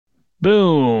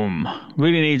Boom.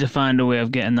 Really need to find a way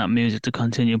of getting that music to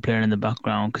continue playing in the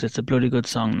background because it's a bloody good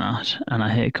song, that, and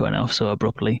I hate cutting off so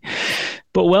abruptly.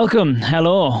 But welcome,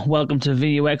 hello, welcome to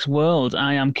VUX World.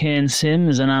 I am Kane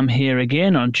Sims, and I'm here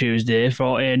again on Tuesday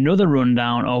for another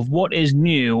rundown of what is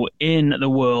new in the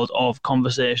world of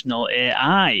conversational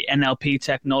AI, NLP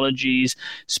technologies,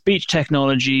 speech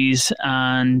technologies,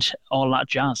 and all that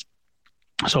jazz.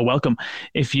 So welcome.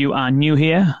 If you are new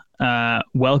here,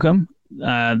 welcome.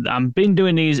 I've been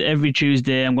doing these every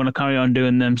Tuesday. I'm going to carry on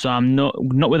doing them. So I'm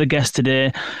not with a guest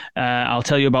today. I'll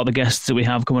tell you about the guests that we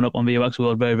have coming up on VUX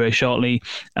World very, very shortly.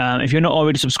 If you're not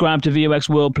already subscribed to VUX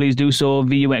World, please do so.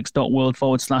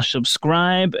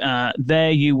 VUX.world/subscribe.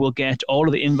 There you will get all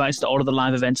of the invites to all of the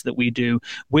live events that we do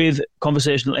with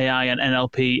conversational AI and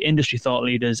NLP industry thought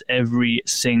leaders every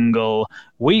single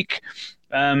week.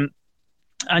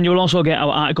 And you'll also get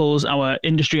our articles, our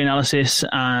industry analysis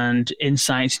and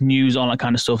insights, news, all that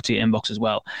kind of stuff to your inbox as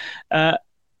well.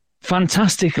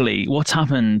 Fantastically, what's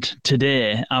happened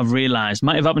today, I've realized,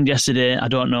 might have happened yesterday, I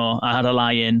don't know, I had a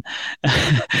lie in,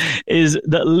 is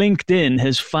that LinkedIn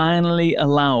has finally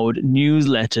allowed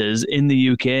newsletters in the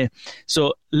UK.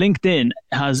 So LinkedIn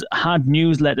has had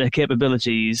newsletter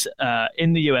capabilities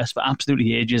in the US for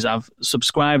absolutely ages. I've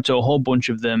subscribed to a whole bunch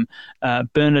of them.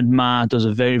 Bernard Marr does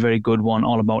a very, very good one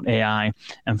all about AI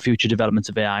and future developments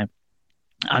of AI.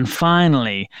 And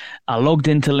finally, I logged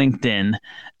into LinkedIn,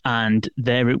 and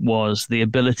there it was, the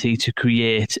ability to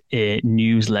create a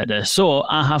newsletter. So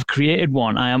I have created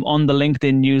one. I am on the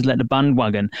LinkedIn newsletter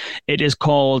bandwagon. It is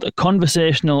called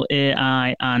Conversational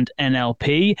AI and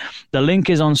NLP. The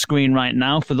link is on screen right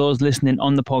now. For those listening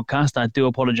on the podcast, I do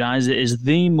apologize. It is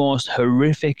the most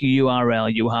horrific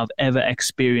URL you have ever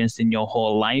experienced in your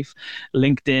whole life.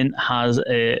 LinkedIn has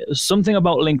something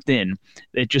about LinkedIn.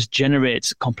 It just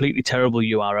generates completely terrible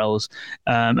URLs.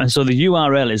 And so the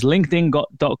URL is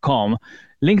linkedin.com/newsletters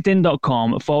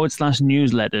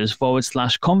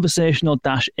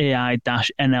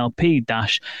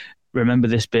 /conversational-AI-NLP remember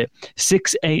this bit,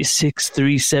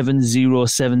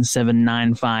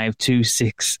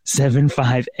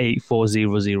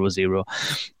 686-370-779526758400.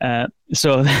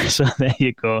 So there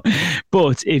you go.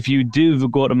 But if you do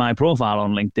go to my profile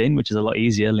on LinkedIn, which is a lot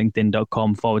easier,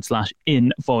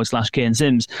 linkedin.com/in/Kane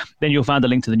Sims, then you'll find the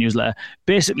link to the newsletter.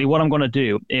 Basically, what I'm going to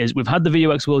do is, we've had the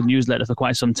VUX World newsletter for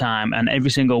quite some time, and every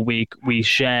single week we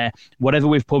share whatever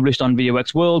we've published on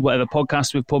VUX World, whatever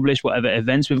podcasts we've published, whatever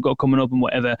events we've got coming up, and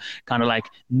whatever kind of like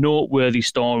noteworthy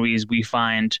stories we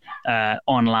find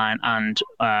online and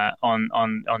on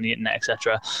the internet,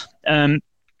 etc.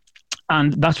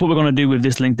 And that's what we're going to do with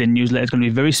this LinkedIn newsletter. It's going to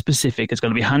be very specific. It's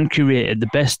going to be hand-curated, the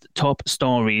best top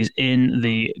stories in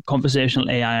the conversational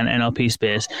AI and NLP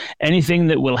space. Anything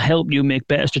that will help you make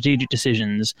better strategic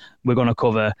decisions, we're going to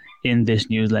cover in this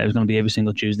newsletter. It's going to be every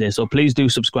single Tuesday. So please do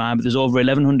subscribe. There's over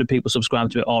 1,100 people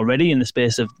subscribed to it already in the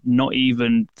space of not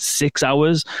even 6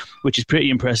 hours, which is pretty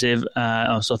impressive.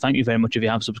 So thank you very much if you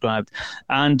have subscribed.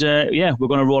 And we're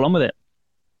going to roll on with it.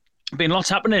 Been lots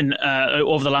happening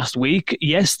over the last week.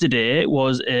 Yesterday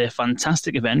was a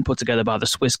fantastic event put together by the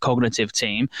Swiss Cognitive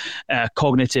team,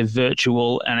 Cognitive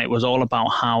Virtual, and it was all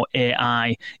about how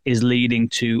AI is leading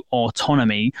to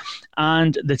autonomy.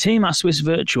 And the team at Swiss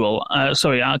Virtual, at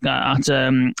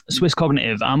Swiss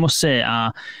Cognitive, I must say,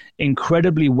 are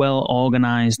incredibly well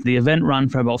organized. The event ran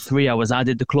for about 3 hours. I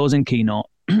did the closing keynote,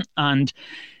 and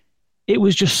it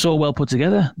was just so well put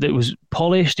together. It was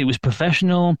polished. It was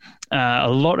professional. A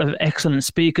lot of excellent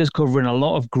speakers covering a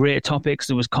lot of great topics.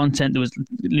 There was content. There was,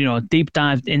 deep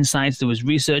dive insights. There was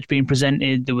research being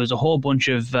presented. There was a whole bunch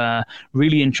of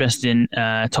really interesting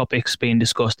topics being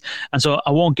discussed. And so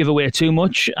I won't give away too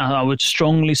much. I would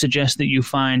strongly suggest that you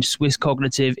find Swiss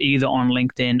Cognitive either on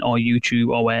LinkedIn or YouTube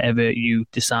or wherever you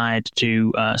decide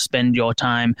to spend your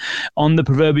time on the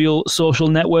proverbial social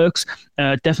networks.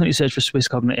 Definitely search for Swiss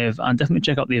Cognitive and definitely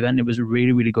check out the event. It was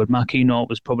really, really good. My keynote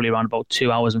was probably around about 2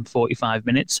 hours and 45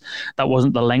 minutes. That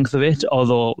wasn't the length of it,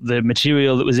 although the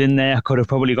material that was in there could have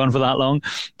probably gone for that long.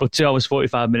 But 2 hours,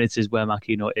 45 minutes is where my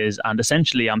keynote is. And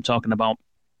essentially, I'm talking about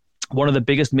one of the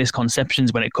biggest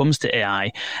misconceptions when it comes to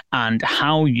AI and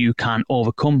how you can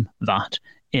overcome that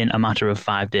in a matter of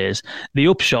 5 days. The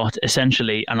upshot,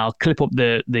 essentially, and I'll clip up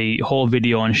the whole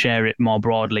video and share it more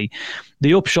broadly.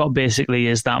 The upshot basically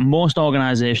is that most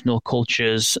organizational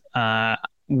cultures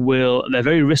they're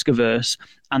very risk averse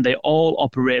and they all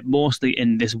operate mostly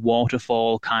in this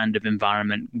waterfall kind of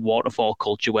environment, waterfall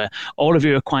culture, where all of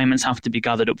your requirements have to be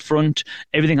gathered up front,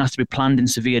 everything has to be planned in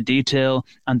severe detail,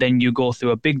 and then you go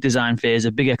through a big design phase,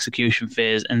 a big execution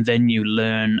phase, and then you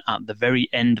learn at the very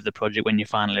end of the project when you're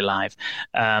finally live.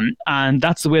 And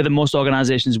that's the way that most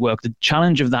organizations work. The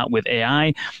challenge of that with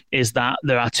AI is that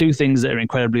there are two things that are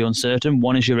incredibly uncertain.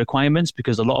 One is your requirements,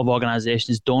 because a lot of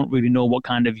organizations don't really know what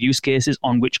kind of use cases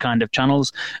on which kind of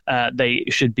channels they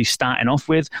should be starting off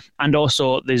with. And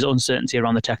also there's uncertainty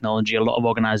around the technology. A lot of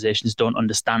organizations don't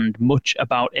understand much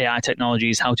about AI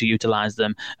technologies, how to utilize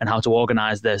them, and how to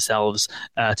organize themselves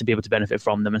to be able to benefit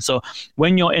from them. And so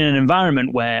when you're in an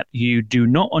environment where you do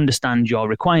not understand your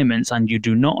requirements and you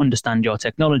do not understand your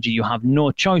technology, you have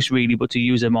no choice really but to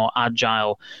use a more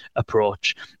agile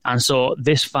approach. And so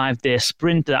this 5-day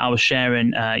sprint that I was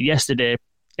sharing yesterday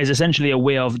is essentially a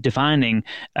way of defining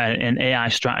an AI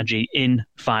strategy in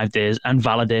 5 days and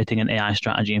validating an AI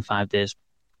strategy in 5 days.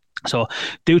 So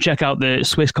do check out the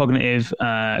Swiss Cognitive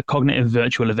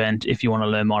virtual event if you want to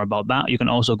learn more about that. You can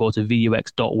also go to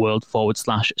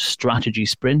vux.world/strategy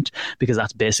sprint, because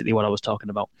that's basically what I was talking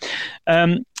about.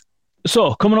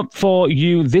 So coming up for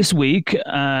you this week,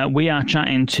 we are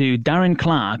chatting to Darren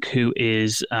Clark, who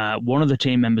is one of the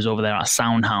team members over there at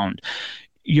SoundHound.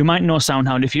 You might know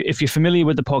SoundHound. If you're familiar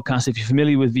with the podcast, if you're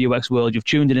familiar with VUX World, you've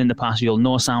tuned in the past, you'll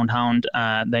know SoundHound.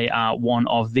 They are one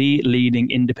of the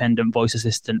leading independent voice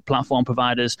assistant platform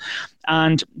providers,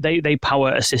 and they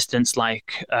power assistants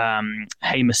like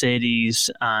Hey Mercedes,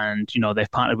 and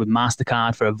they've partnered with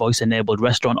MasterCard for a voice-enabled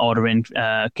restaurant ordering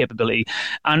capability,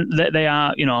 and they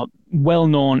are well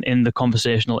known in the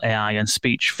conversational AI and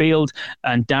speech field.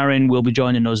 And Darren will be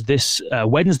joining us this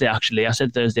Wednesday. Actually, I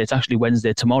said Thursday; it's actually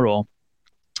Wednesday tomorrow.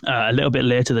 A little bit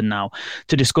later than now,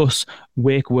 to discuss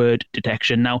wake word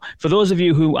detection. Now, for those of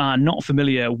you who are not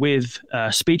familiar with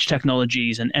speech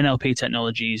technologies and NLP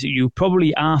technologies, you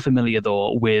probably are familiar,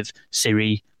 though, with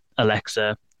Siri,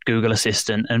 Alexa, Google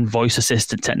Assistant, and voice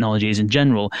assistant technologies in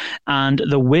general. And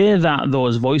the way that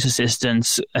those voice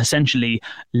assistants essentially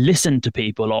listen to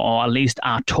people, or at least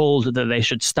are told that they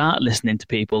should start listening to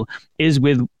people, is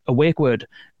with a wake word,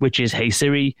 which is "Hey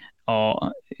Siri,"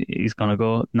 or he's going to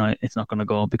go, no, it's not going to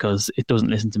go because it doesn't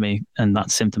listen to me, and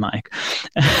that's symptomatic.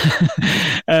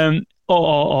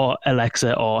 Or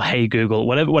Alexa, or "Hey Google,"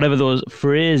 whatever those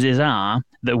phrases are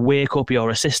that wake up your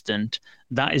assistant,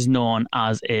 that is known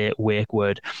as a wake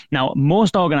word. Now,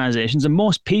 most organizations and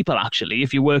most people, actually,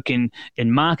 if you work in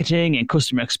marketing, in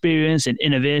customer experience, in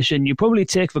innovation, you probably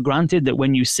take for granted that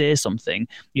when you say something,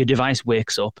 your device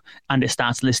wakes up and it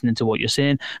starts listening to what you're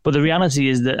saying. But the reality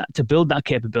is that to build that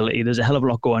capability, there's a hell of a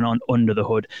lot going on under the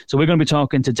hood. So we're going to be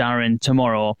talking to Darren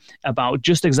tomorrow about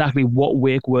just exactly what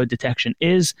wake word detection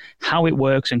is, how it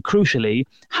works, and crucially,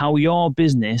 how your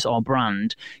business or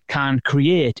brand can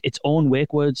create its own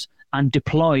wake words and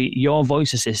deploy your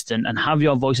voice assistant and have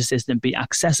your voice assistant be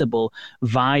accessible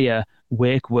via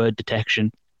wake word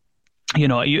detection.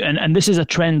 And this is a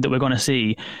trend that we're going to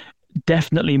see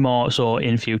definitely more so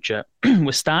in future.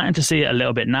 We're starting to see it a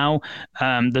little bit now.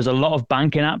 There's a lot of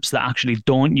banking apps that actually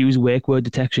don't use wake word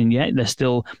detection yet.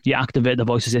 You activate the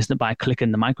voice assistant by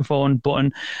clicking the microphone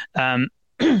button.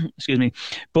 Excuse me.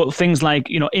 But things like,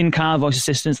 in-car voice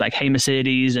assistants like Hey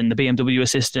Mercedes and the BMW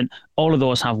Assistant, all of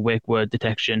those have wake word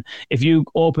detection. If you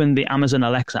open the Amazon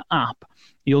Alexa app,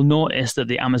 you'll notice that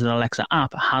the Amazon Alexa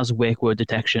app has wake word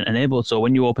detection enabled. So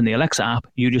when you open the Alexa app,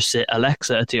 you just say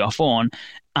Alexa to your phone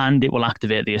and it will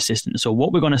activate the assistant. So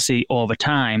what we're going to see over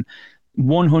time,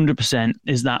 100%,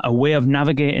 is that a way of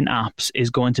navigating apps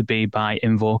is going to be by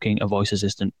invoking a voice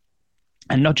assistant.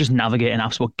 And not just navigating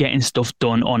apps, but getting stuff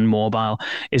done on mobile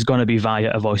is going to be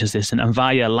via a voice assistant, and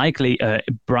via likely a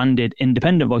branded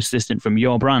independent voice assistant from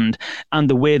your brand. And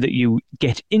the way that you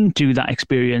get into that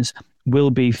experience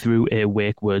will be through a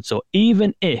wake word. So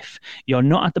even if you're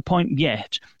not at the point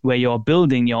yet where you're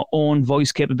building your own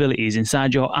voice capabilities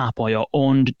inside your app or your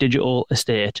own digital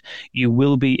estate, you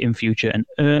will be in future, and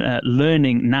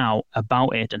learning now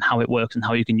about it and how it works and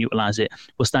how you can utilize it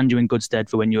will stand you in good stead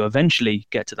for when you eventually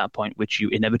get to that point, which you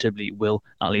inevitably will.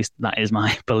 At least that is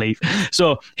my belief.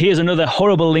 So here's another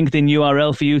horrible LinkedIn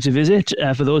URL for you to visit.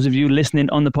 For those of you listening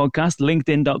on the podcast,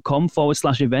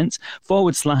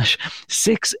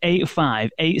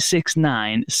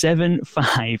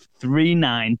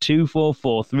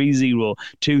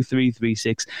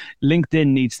 LinkedIn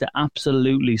needs to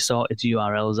absolutely sort its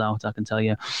URLs out, I can tell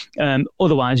you.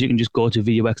 Otherwise, you can just go to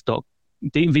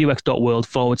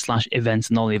vux.world/events,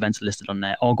 and all the events are listed on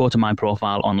there, or go to my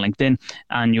profile on LinkedIn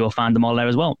and you'll find them all there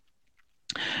as well.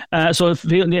 So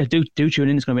do tune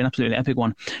in. It's going to be an absolutely epic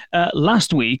one.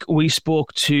 Last week, we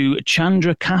spoke to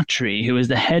Chandra Khatri, who is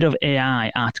the head of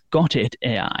AI at Got It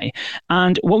AI.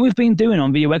 And what we've been doing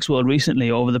on VUX World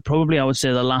recently over I would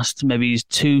say the last maybe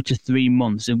 2 to 3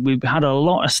 months, we've had a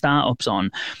lot of startups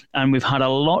on, and we've had a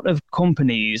lot of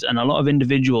companies and a lot of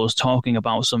individuals talking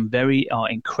about some very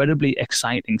incredibly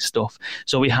exciting stuff.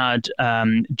 So we had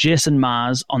Jason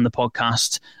Mars on the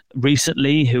podcast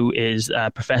recently, who is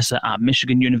a professor at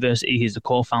Michigan University. He's the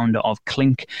co-founder of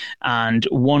Clink and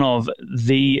one of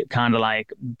the kind of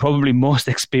like probably most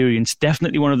experienced,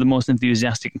 definitely one of the most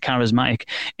enthusiastic and charismatic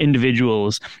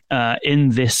individuals in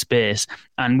this space.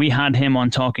 And we had him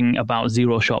on talking about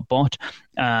Zero Shot Bot.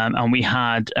 And we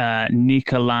had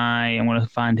Nikolai, I'm going to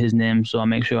find his name so I'll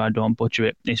make sure I don't butcher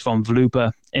it. He's from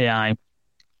Vlooper AI.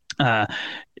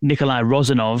 Nikolai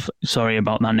Rozanov, sorry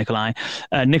about that, Nikolai.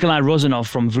 Nikolai Rozanov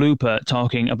from Vlooper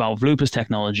talking about Vlooper's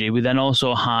technology. We then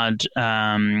also had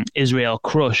Israel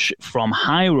Krush from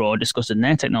Hyro discussing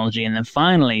their technology. And then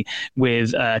finally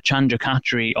with Chandra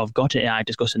Khatri of Got It AI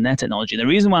discussing their technology. And the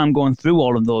reason why I'm going through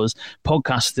all of those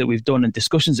podcasts that we've done and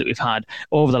discussions that we've had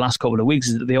over the last couple of weeks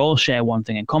is that they all share one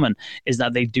thing in common, is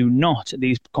that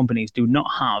these companies do not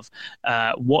have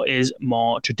what is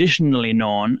more traditionally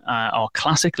known or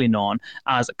classically known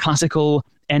as classical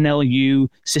NLU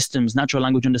systems, natural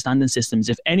language understanding systems.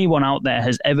 If anyone out there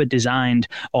has ever designed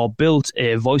or built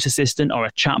a voice assistant or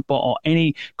a chatbot or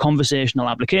any conversational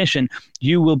application,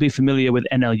 you will be familiar with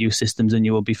NLU systems and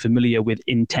you will be familiar with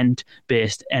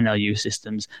intent-based NLU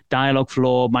systems.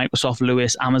 Dialogflow, Microsoft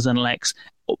Lewis, Amazon Lex,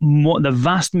 the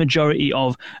vast majority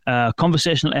of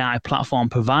conversational AI platform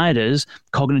providers,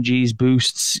 Cognigy's,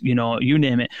 Boosts, you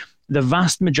name it, the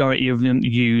vast majority of them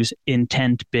use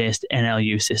intent-based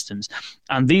NLU systems.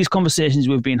 And these conversations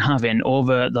we've been having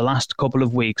over the last couple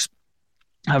of weeks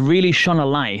have really shone a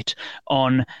light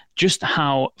on just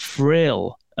how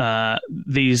frail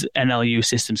these NLU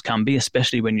systems can be,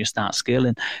 especially when you start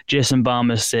scaling. Jason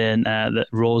Balmer's saying that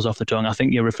rolls off the tongue. I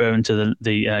think you're referring to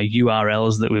the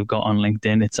URLs that we've got on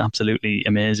LinkedIn. It's absolutely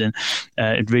amazing.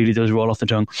 It really does roll off the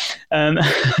tongue.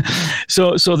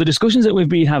 So the discussions that we've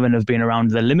been having have been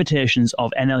around the limitations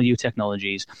of NLU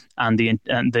technologies and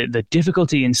the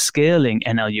difficulty in scaling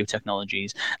NLU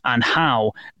technologies and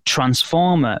how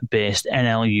transformer-based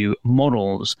NLU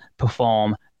models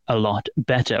perform a lot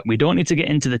better. We don't need to get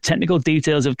into the technical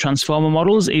details of transformer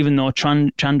models, even though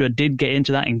Chandra did get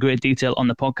into that in great detail on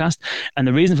the podcast. And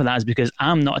the reason for that is because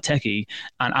I'm not a techie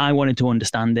and I wanted to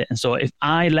understand it. And so if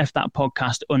I left that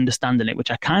podcast understanding it,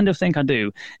 which I kind of think I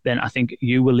do, then I think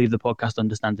you will leave the podcast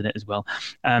understanding it as well.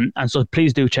 And so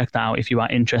please do check that out if you are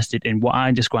interested in what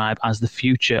I describe as the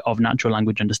future of natural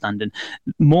language understanding.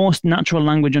 Most natural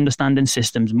language understanding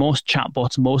systems, most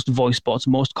chatbots, most voice bots,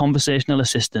 most conversational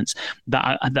assistants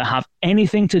that have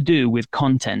anything to do with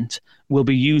content will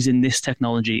be using this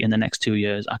technology in the next 2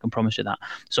 years. I can promise you that.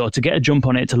 So to get a jump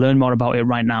on it, to learn more about it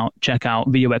right now, check out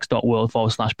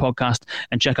vux.world/podcast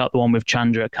and check out the one with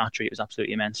Chandra Khatri. It was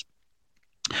absolutely immense.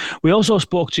 We also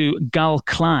spoke to Gal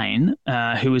Klein,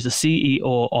 who is the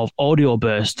CEO of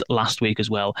AudioBurst last week as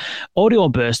well.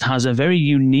 AudioBurst has a very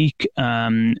unique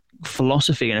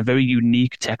philosophy and a very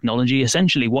unique technology.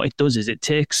 Essentially, what it does is it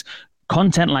takes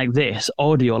content like this,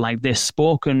 audio like this,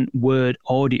 spoken word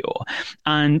audio,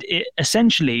 and it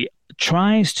essentially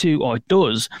tries to, or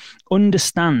does,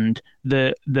 understand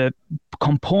the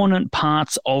component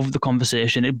parts of the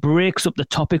conversation. It breaks up the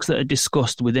topics that are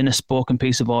discussed within a spoken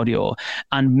piece of audio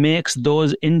and makes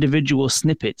those individual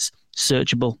snippets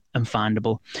searchable and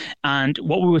findable. And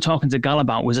what we were talking to Gal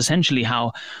about was essentially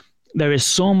how there is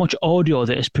so much audio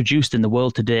that is produced in the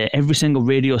world today. Every single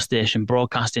radio station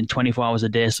broadcasting 24 hours a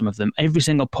day, some of them, every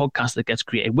single podcast that gets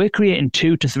created. We're creating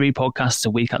 2 to 3 podcasts a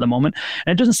week at the moment.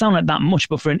 And it doesn't sound like that much,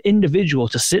 but for an individual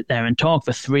to sit there and talk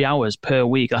for 3 hours per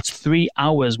week, that's 3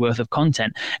 hours worth of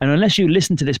content. And unless you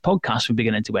listen to this podcast from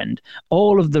beginning to end,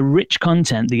 all of the rich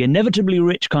content, the inevitably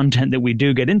rich content that we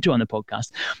do get into on the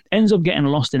podcast, ends up getting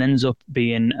lost and ends up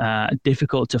being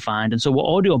difficult to find. And so what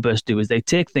AudioBurst do is they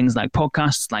take things like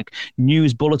podcasts, like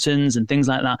news bulletins and things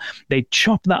like that. They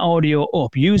chop that audio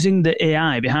up using the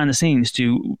AI behind the scenes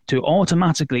to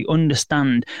automatically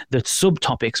understand the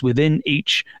subtopics within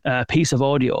each piece of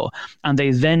audio, and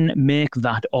they then make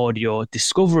that audio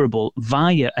discoverable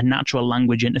via a natural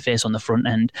language interface on the front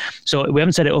end. So we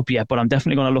haven't set it up yet, but I'm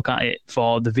definitely going to look at it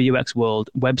for the VUX World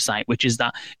website, which is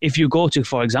that if you go to,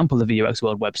 for example, the VUX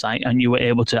World website and you were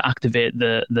able to activate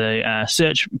the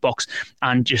search box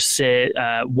and just say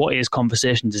what is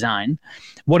conversation design, design,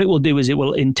 what it will do is it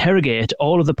will interrogate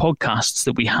all of the podcasts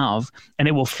that we have, and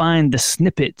it will find the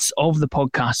snippets of the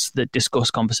podcasts that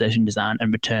discuss conversation design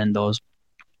and return those.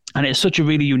 And it's such a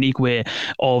really unique way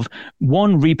of,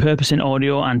 one, repurposing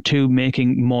audio, and two,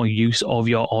 making more use of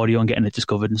your audio and getting it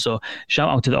discovered. And so shout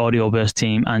out to the Audioburst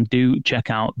team, and do check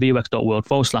out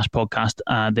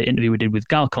vox.world/podcast, the interview we did with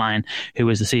Gal Klein, who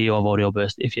is the CEO of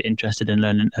Audioburst, if you're interested in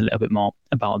learning a little bit more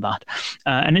about that.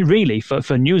 And it really,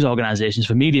 for news organizations,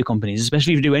 for media companies,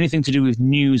 especially if you do anything to do with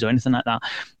news or anything like that,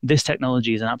 this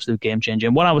technology is an absolute game changer.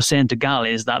 And what I was saying to Gal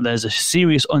is that there's a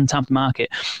serious untapped market,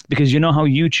 because you know how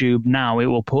YouTube now, it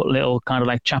will put little kind of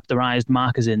like chapterized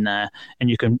markers in there,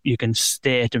 and you can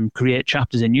state and create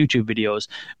chapters in YouTube videos.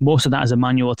 Most of that is a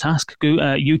manual task.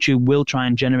 YouTube will try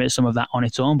and generate some of that on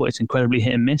its own, but it's incredibly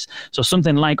hit and miss. So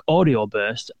something like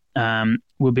Audioburst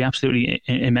will be absolutely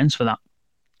immense for that.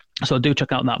 So do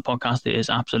check out that podcast. It is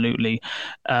absolutely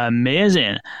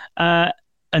amazing.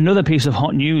 Another piece of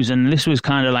hot news, and this was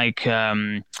kind of like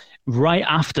right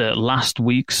after last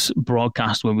week's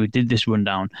broadcast when we did this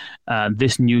rundown,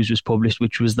 this news was published,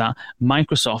 which was that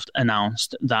Microsoft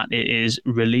announced that it is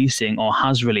releasing, or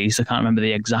has released, I can't remember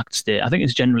the exact state, I think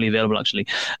it's generally available actually,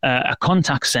 a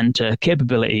contact center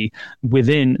capability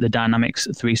within the Dynamics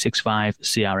 365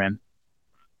 CRM.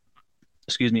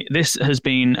 Excuse me. This has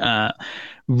been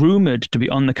rumored to be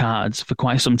on the cards for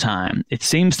quite some time. It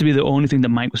seems to be the only thing that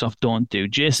Microsoft don't do.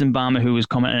 Jason Barmer, who was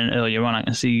commenting earlier on, I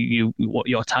can see what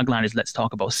your tagline is, let's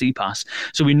talk about CPaaS.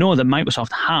 So we know that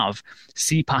Microsoft have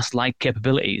CPaaS-like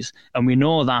capabilities, and we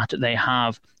know that they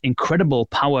have incredible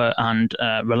power and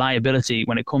reliability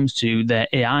when it comes to their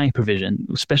AI provision,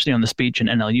 especially on the speech and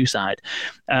NLU side.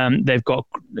 They've got,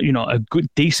 a good,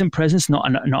 decent presence, not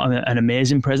an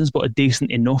amazing presence, but a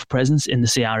decent enough presence in the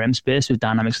CRM space with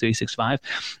Dynamics 365.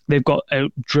 They've got a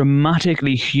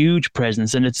dramatically huge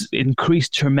presence, and it's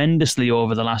increased tremendously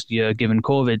over the last year, given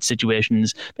COVID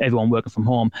situations, everyone working from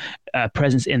home,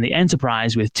 presence in the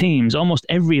enterprise with Teams. Almost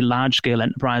every large-scale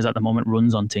enterprise at the moment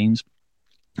runs on Teams.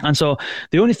 And so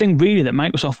the only thing really that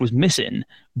Microsoft was missing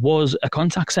was a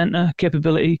contact center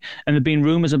capability, and there have been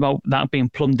rumors about that being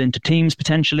plumbed into Teams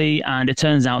potentially, and it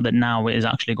turns out that now it is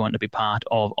actually going to be part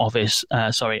of of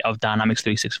Dynamics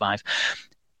 365.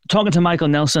 Talking to Michael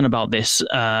Nelson about this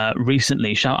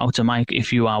recently, shout out to Mike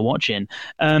if you are watching,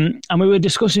 and we were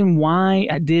discussing why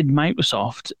did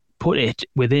Microsoft put it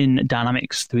within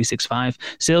Dynamics 365.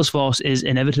 Salesforce is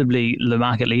inevitably the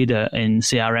market leader in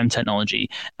CRM technology,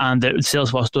 and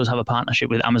Salesforce does have a partnership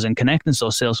with Amazon Connect, and so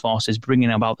Salesforce is bringing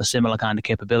about the similar kind of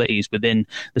capabilities within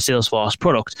the Salesforce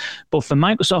product. But for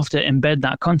Microsoft to embed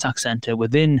that contact center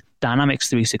within Dynamics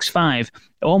 365,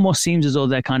 it almost seems as though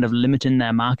they're kind of limiting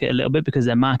their market a little bit, because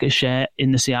their market share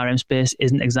in the CRM space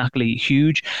isn't exactly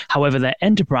huge. However, their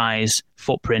enterprise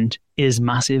footprint is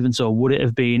massive, and so would it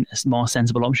have been a more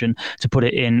sensible option to put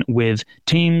it in with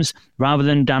Teams rather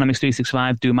than Dynamics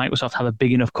 365? Do Microsoft have a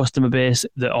big enough customer base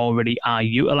that already are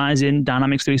utilizing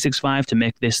Dynamics 365 to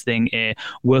make this thing a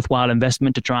worthwhile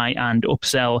investment to try and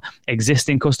upsell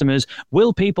existing customers?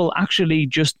 Will people actually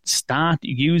just start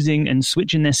using and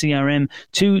switching their CRM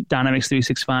to Dynamics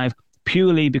 365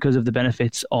 purely because of the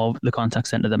benefits of the contact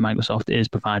center that Microsoft is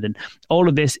providing? All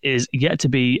of this is yet to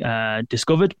be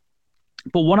discovered.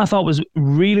 But what I thought was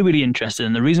really, really interesting,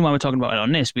 and the reason why we're talking about it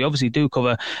on this, we obviously do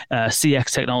cover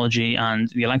CX technology and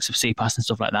the likes of CPaaS and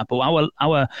stuff like that, but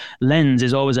our lens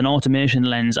is always an automation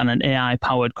lens and an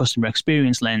AI-powered customer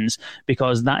experience lens,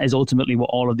 because that is ultimately what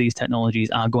all of these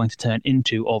technologies are going to turn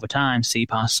into over time.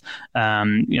 CPaaS,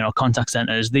 contact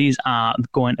centers, these are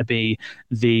going to be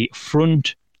the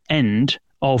front end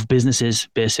of businesses.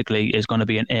 Basically is going to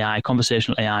be an AI,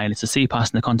 conversational AI, and it's a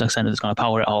CPaaS and the contact center that's going to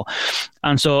power it all.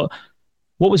 And so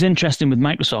what was interesting with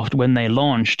Microsoft when they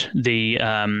launched the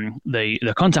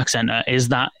contact center is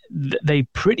that they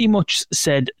pretty much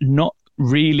said not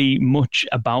really much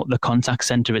about the contact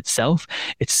center itself.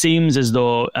 It seems as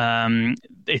though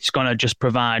it's going to just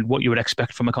provide what you would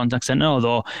expect from a contact center,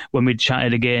 although when we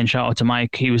chatted again, shout out to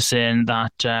Mike, he was saying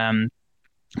that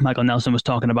Michael Nelson was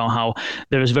talking about how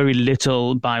there is very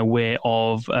little by way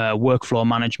of workflow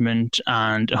management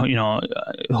and a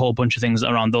whole bunch of things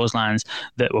around those lines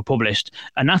that were published,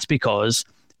 and that's because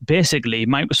basically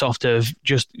Microsoft have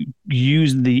just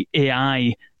used the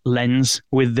AI lens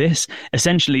with this.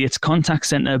 Essentially, it's contact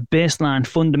center baseline,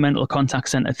 fundamental contact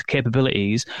center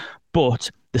capabilities, but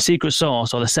the secret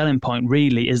sauce or the selling point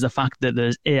really is the fact that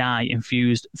there's AI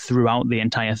infused throughout the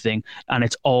entire thing, and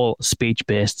it's all speech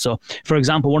based. So, for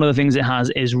example, one of the things it has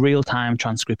is real-time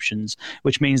transcriptions,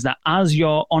 which means that as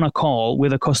you're on a call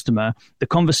with a customer, the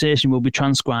conversation will be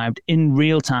transcribed in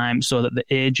real time so that the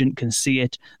agent can see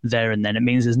it there and then. It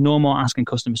means there's no more asking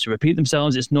customers to repeat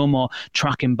themselves. It's no more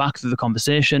tracking back through the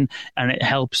conversation, and it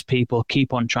helps people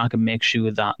keep on track and make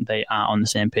sure that they are on the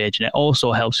same page. And it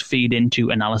also helps feed into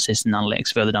analysis and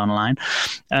analytics further down the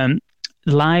line.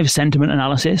 Live sentiment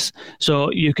analysis.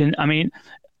 So you can, I mean,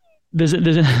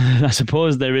 I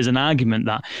suppose there is an argument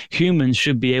that humans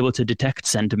should be able to detect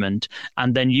sentiment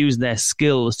and then use their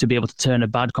skills to be able to turn a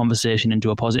bad conversation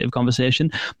into a positive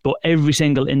conversation. But every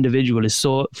single individual is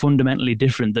so fundamentally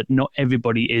different that not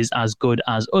everybody is as good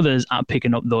as others at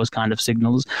picking up those kind of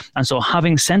signals. And so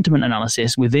having sentiment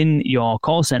analysis within your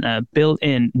call center built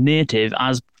in native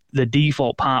as the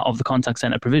default part of the contact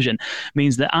center provision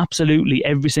means that absolutely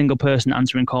every single person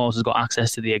answering calls has got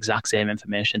access to the exact same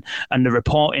information, and the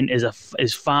reporting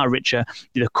is far richer.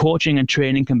 The coaching and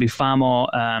training can be far more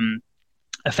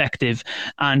effective,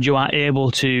 and you are able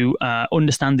to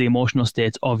understand the emotional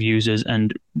states of users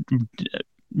and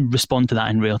respond to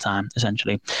that in real time,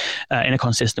 essentially, in a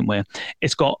consistent way.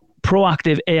 It's got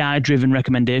proactive AI-driven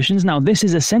recommendations. Now, this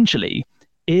is essentially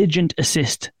agent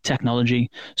assist technology.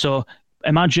 So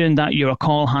imagine that you're a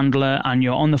call handler and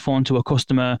you're on the phone to a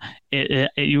customer.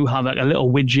 You have a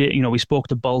little widget. You know, we spoke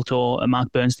to Balto,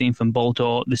 Mark Bernstein from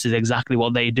Balto. This is exactly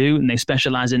what they do, and they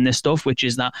specialize in this stuff, which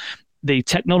is that the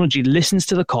technology listens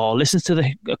to the call, listens to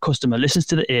the customer, listens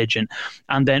to the agent,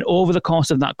 and then over the course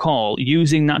of that call,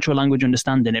 using natural language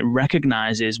understanding, it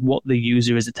recognizes what the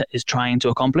user is trying to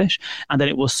accomplish, and then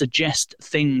it will suggest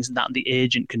things that the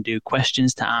agent can do,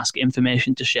 questions to ask,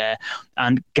 information to share,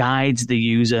 and guides the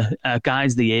user,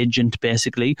 guides the agent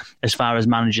basically as far as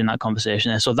managing that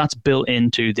conversation. So that's built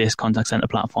into this contact center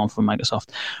platform from Microsoft.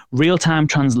 Real-time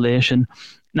translation.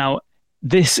 Now,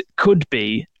 this could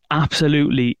be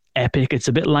absolutely epic. It's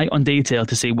a bit light on detail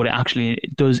to see what it actually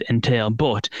does entail.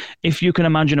 But if you can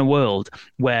imagine a world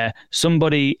where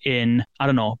somebody in, I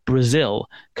don't know, Brazil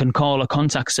can call a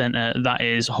contact center that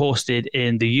is hosted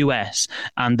in the US,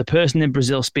 and the person in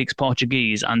Brazil speaks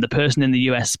Portuguese and the person in the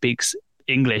US speaks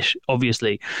English,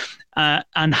 obviously,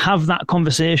 and have that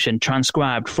conversation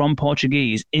transcribed from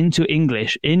Portuguese into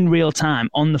English in real time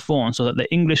on the phone, so that the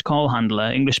English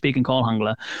speaking call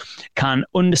handler can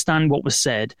understand what was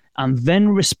said and then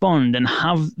respond and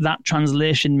have that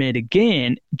translation made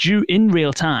again in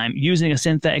real time using a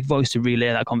synthetic voice to relay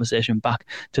that conversation back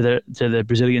to the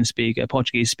Brazilian speaker,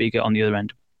 Portuguese speaker on the other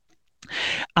end.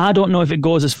 I don't know if it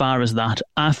goes as far as that.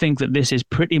 I think that this is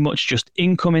pretty much just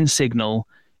incoming signal,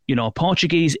 you know,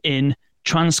 Portuguese in,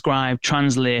 transcribe,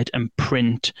 translate, and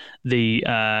print the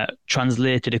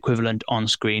translated equivalent on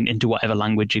screen into whatever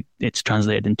language it's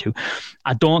translated into.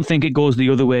 I don't think it goes the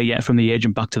other way yet from the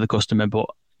agent back to the customer, but,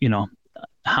 you know,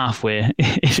 halfway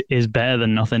is better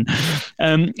than nothing.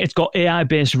 It's got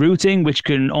AI-based routing, which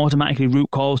can automatically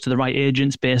route calls to the right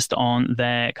agents based on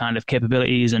their kind of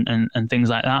capabilities and things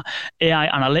like that. AI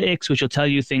analytics, which will tell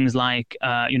you things like,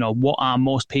 you know, what are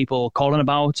most people calling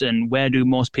about and where do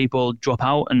most people drop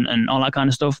out and all that kind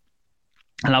of stuff.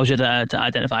 Allows you to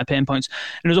identify pain points.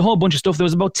 And there's a whole bunch of stuff. There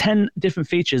was about 10 different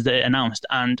features that it announced,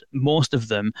 and most of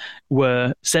them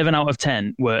were 7 out of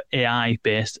 10 were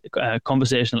AI-based,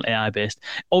 conversational AI-based.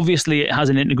 Obviously, it has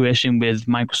an integration with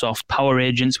Microsoft Power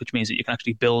Agents, which means that you can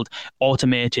actually build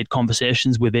automated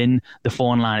conversations within the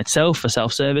phone line itself for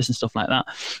self-service and stuff like that.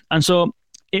 And so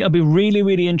it'll be really,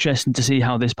 really interesting to see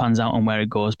how this pans out and where it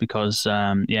goes, because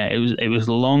it was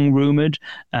long rumored.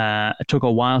 It took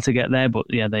a while to get there, but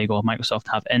yeah, there you go. Microsoft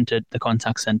have entered the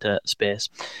contact center space.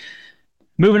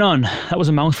 Moving on, that was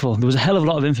a mouthful. There was a hell of a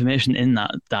lot of information in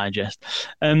that digest.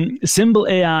 Symbol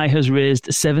AI has raised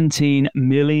 $17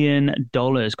 million.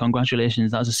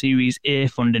 Congratulations. That's a Series A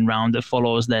funding round that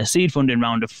follows their seed funding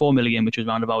round of $4 million, which was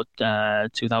around about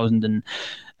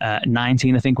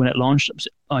 2019, I think, when it launched.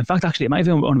 Oh, in fact, actually, it might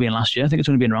have only been last year. I think it's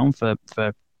only been around for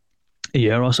a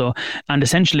year or so. And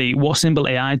essentially, what Symbol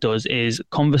AI does is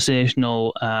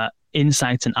conversational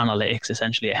insights and analytics.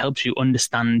 Essentially, it helps you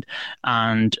understand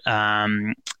and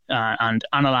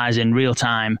analyze in real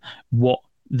time what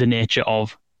the nature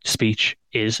of speech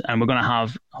is. And we're going to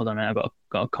have, hold on a minute, I've got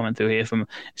got a comment through here from,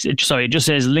 sorry, it just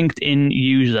says LinkedIn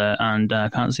user, and I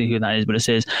can't see who that is, but it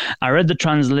says, I read the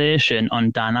translation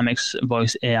on Dynamics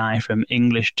Voice AI from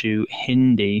English to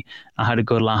Hindi. I had a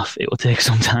good laugh. It will take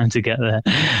some time to get there.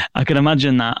 I can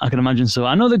imagine that. I can imagine so.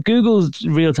 I know that Google's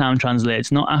real-time translate,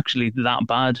 it's not actually that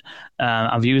bad.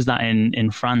 I've used that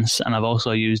in France, and I've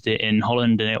also used it in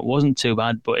Holland, and it wasn't too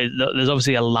bad, but there's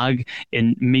obviously a lag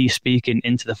in me speaking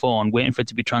into the phone, waiting for it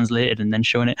to be translated and then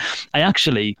showing it. I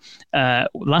actually,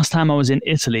 last time I was in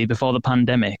Italy before the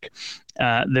pandemic,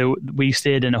 we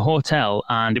stayed in a hotel,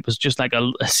 and it was just like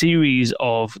a series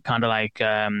of kind of like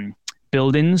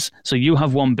buildings. So you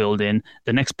have one building,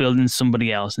 the next building's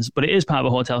somebody else, but it is part of a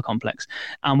hotel complex.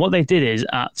 And what they did is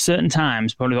at certain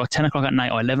times, probably about 10 o'clock at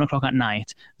night or 11 o'clock at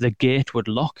night, the gate would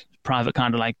lock, private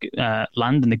kind of like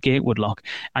land, and the gate would lock,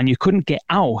 and you couldn't get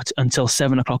out until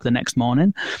 7 o'clock the next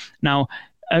morning. Now,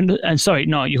 and sorry,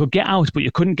 no, you could get out, but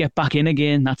you couldn't get back in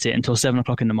again. That's it, until 7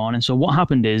 o'clock in the morning. So what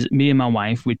happened is, me and my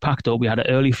wife, we'd packed up, we had an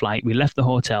early flight, we left the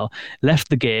hotel, left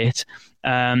the gate,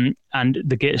 and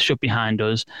the gate shut behind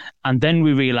us. And then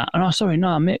we realized, oh, sorry,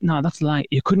 no, that's a lie.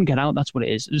 You couldn't get out. That's what it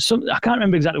is. I can't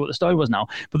remember exactly what the story was now,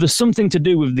 but there's something to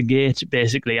do with the gate,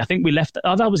 basically. I think we left,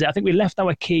 that was it. I think we left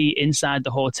our key inside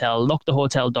the hotel, locked the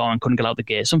hotel door, and couldn't get out the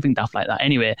gate. Something daft like that.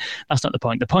 Anyway, that's not the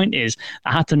point. The point is,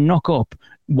 I had to knock up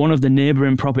one of the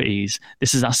neighbouring properties.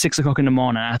 This is at 6 o'clock in the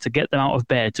morning. I had to get them out of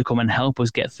bed to come and help us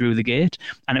get through the gate.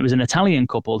 And it was an Italian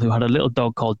couple who had a little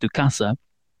dog called Ducasa,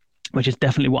 which is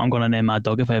definitely what I'm going to name my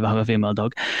dog if I ever have a female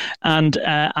dog. And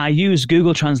I used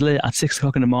Google Translate at 6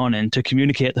 o'clock in the morning to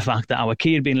communicate the fact that our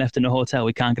key had been left in the hotel.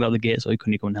 We can't get out the gate, so he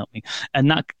couldn't come and help me. And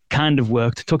that kind of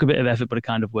worked. It took a bit of effort, but it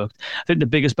kind of worked. I think the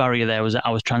biggest barrier there was that I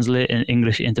was translating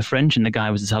English into French, and the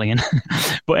guy was Italian.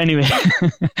 But anyway,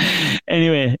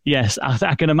 yes,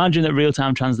 I can imagine that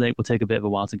real-time translate will take a bit of a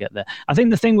while to get there. I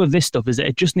think the thing with this stuff is that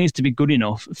it just needs to be good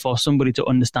enough for somebody to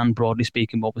understand, broadly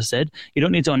speaking, what was said. You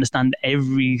don't need to understand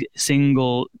every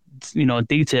single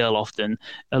detail often.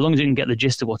 As long as you can get the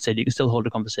gist of what's said, you can still hold a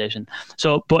conversation.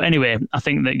 So, but anyway, I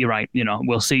think that you're right.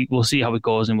 We'll see how it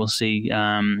goes, and we'll see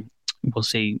how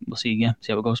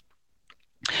it goes.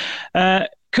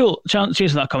 Cool.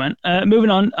 Cheers for that comment. Moving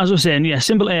on, as I was saying,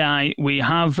 Symbol AI, we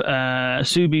have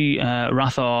Subi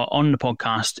Rathor on the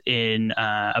podcast in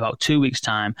about 2 weeks'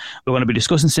 time. We're going to be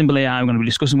discussing Symbol AI. We're going to be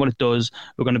discussing what it does.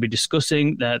 We're going to be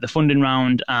discussing the funding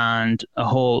round and a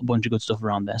whole bunch of good stuff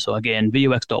around there. So again,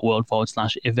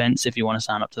 vux.world/events if you want to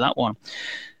sign up to that one.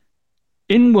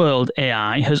 InWorld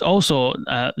AI has also,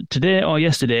 today or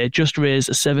yesterday, just raised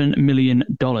 $7 million.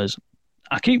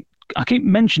 I keep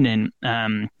mentioning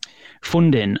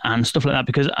funding and stuff like that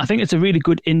because I think it's a really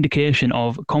good indication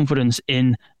of confidence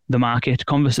in the market,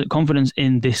 confidence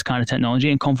in this kind of technology,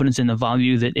 and confidence in the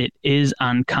value that it is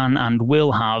and can and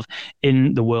will have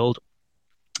in the world.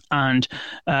 And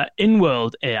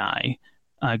InWorld AI,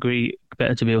 I agree,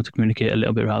 better to be able to communicate a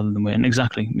little bit rather than waiting.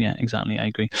 Exactly, I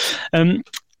agree.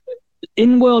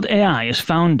 InWorld AI is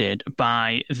founded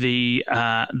by the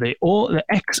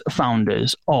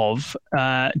ex-founders of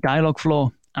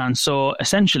Dialogflow, and so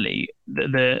essentially,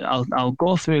 I'll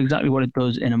go through exactly what it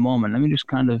does in a moment. Let me just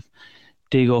kind of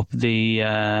dig up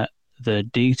the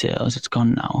details. It's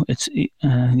gone now.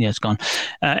 It's gone.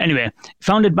 Anyway,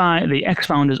 founded by the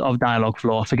ex-founders of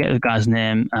Dialogflow. I forget the guy's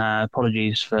name.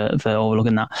 Apologies for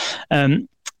overlooking that.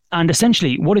 And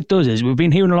essentially, what it does is, we've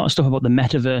been hearing a lot of stuff about the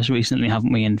metaverse recently,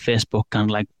 haven't we? And Facebook kind of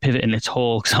like pivoting its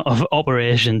whole sort of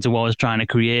operation towards trying to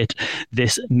create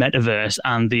this metaverse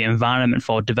and the environment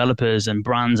for developers and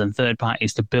brands and third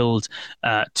parties to build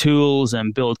tools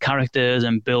and build characters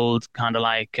and build kind of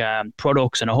like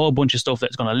products and a whole bunch of stuff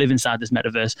that's going to live inside this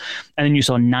metaverse. And then you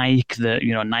saw Nike,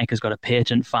 Nike has got a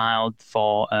patent filed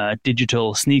for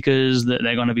digital sneakers that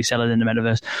they're going to be selling in the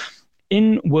metaverse.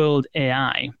 InWorld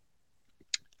AI.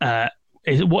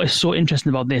 What is so interesting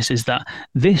about this is that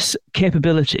this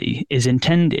capability is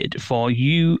intended for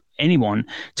anyone,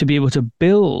 to be able to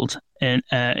build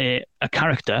a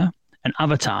character, an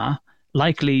avatar,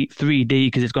 likely 3D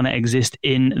because it's going to exist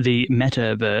in the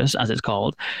metaverse, as it's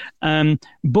called.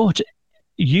 But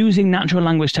using natural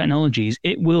language technologies,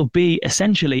 it will be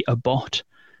essentially a bot,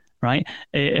 right?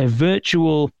 A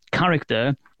virtual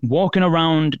character walking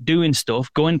around, doing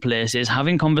stuff, going places,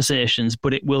 having conversations,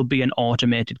 but it will be an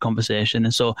automated conversation.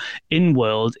 And so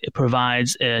InWorld, it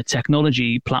provides a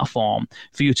technology platform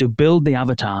for you to build the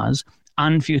avatars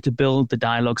and for you to build the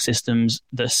dialogue systems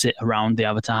that sit around the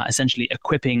avatar, essentially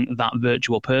equipping that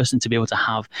virtual person to be able to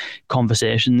have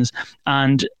conversations.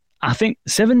 And I think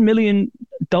 $7 million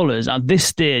at this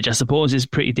stage, I suppose, is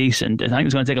pretty decent. I think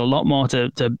it's going to take a lot more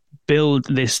to build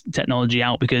this technology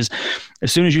out, because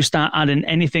as soon as you start adding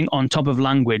anything on top of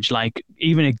language, like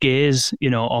even a gaze,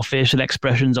 or facial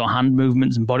expressions or hand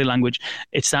movements and body language,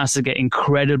 it starts to get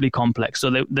incredibly complex. So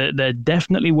they're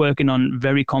definitely working on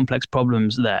very complex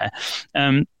problems there.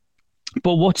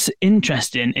 But what's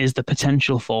interesting is the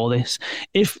potential for this.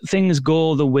 If things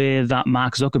go the way that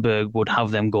Mark Zuckerberg would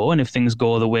have them go, and if things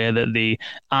go the way that the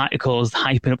articles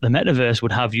hyping up the metaverse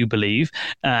would have you believe,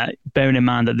 bearing in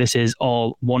mind that this is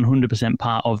all 100%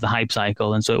 part of the hype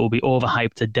cycle, and so it will be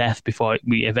overhyped to death before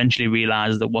we eventually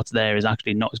realize that what's there is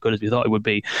actually not as good as we thought it would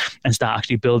be, and start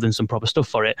actually building some proper stuff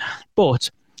for it.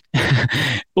 But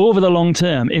over the long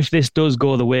term, if this does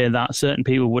go the way that certain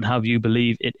people would have you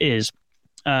believe it is,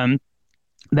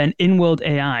 then in-world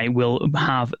AI will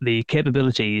have the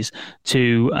capabilities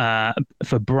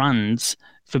for brands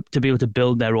to be able to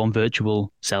build their own virtual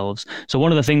selves. So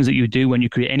one of the things that you do when you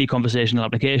create any conversational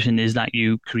application is that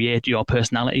you create your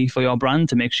personality for your brand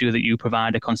to make sure that you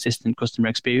provide a consistent customer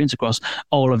experience across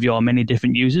all of your many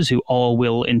different users, who all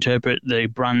will interpret the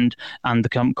brand and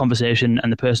the conversation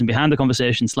and the person behind the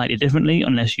conversation slightly differently,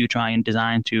 unless you try and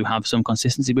design to have some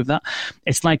consistency with that.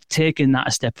 It's like taking that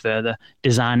a step further,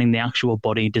 designing the actual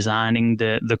body, designing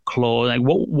the clothes. Like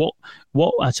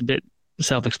what that's a bit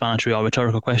self-explanatory or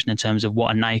rhetorical question in terms of what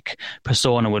a Nike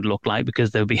persona would look like, because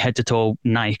they'll be head-to-toe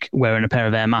Nike wearing a pair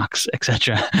of Air Max,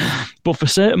 etc. But for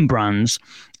certain brands,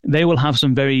 they will have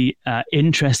some very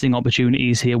interesting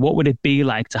opportunities here. What would it be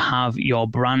like to have your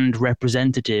brand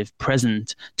representative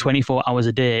present 24 hours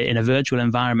a day in a virtual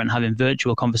environment, having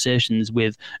virtual conversations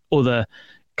with other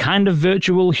kind of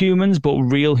virtual humans, but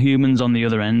real humans on the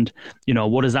other end?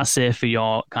 What does that say for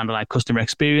your kind of like customer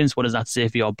experience? What does that say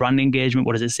for your brand engagement?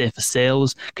 What does it say for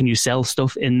sales? Can you sell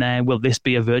stuff in there? Will this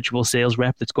be a virtual sales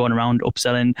rep that's going around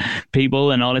upselling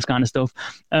people and all this kind of stuff?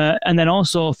 And then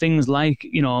also things like,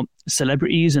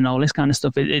 celebrities and all this kind of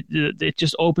stuff. It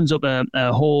just opens up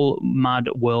a whole mad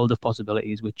world of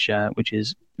possibilities, which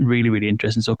is really, really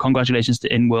interesting. So congratulations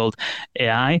to in-world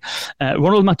AI.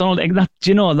 Ronald McDonald,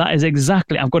 that is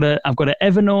exactly, I've got an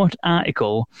Evernote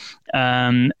article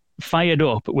fired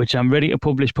up, which I'm ready to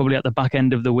publish probably at the back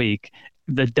end of the week,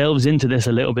 that delves into this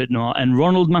a little bit more. And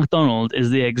Ronald McDonald is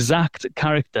the exact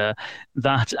character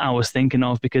that I was thinking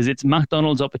of, because it's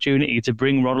McDonald's opportunity to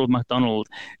bring Ronald McDonald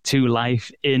to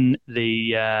life in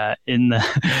this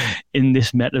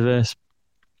metaverse.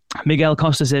 Miguel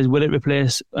Costa says, will it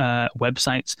replace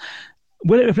websites?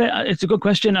 Will it replace? It's a good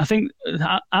question. I think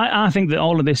that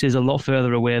all of this is a lot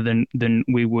further away than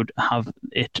we would have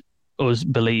it us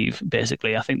believe,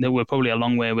 basically. I think that we're probably a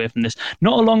long way away from this.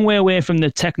 Not a long way away from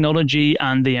the technology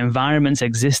and the environments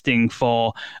existing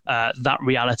for that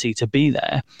reality to be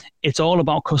there. It's all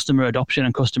about customer adoption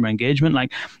and customer engagement.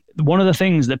 Like, one of the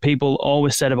things that people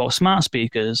always said about smart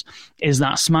speakers is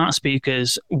that smart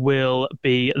speakers will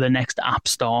be the next app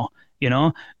store.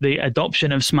 The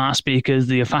adoption of smart speakers,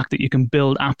 the fact that you can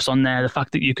build apps on there, the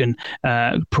fact that you can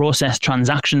process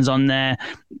transactions on there.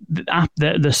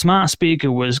 The smart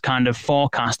speaker was kind of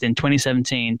forecast in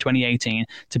 2017, 2018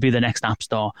 to be the next app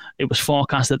store. It was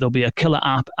forecast that there'll be a killer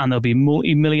app and there'll be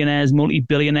multi-millionaires,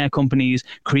 multi-billionaire companies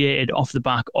created off the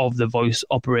back of the voice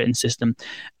operating system.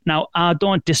 Now, I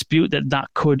don't dispute that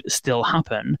could still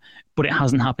happen, but it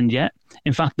hasn't happened yet.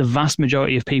 In fact, the vast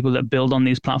majority of people that build on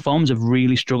these platforms have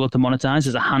really struggled to monetize.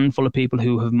 There's a handful of people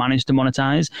who have managed to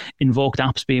monetize, Invoked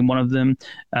Apps being one of them,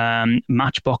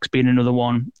 Matchbox being another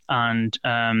one, and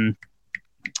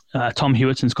Tom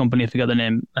Hewittson's company, I forget the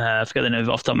name off the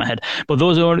top of my head. But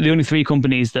those are the only three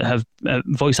companies that have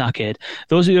Voice Arcade.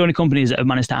 Those are the only companies that have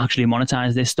managed to actually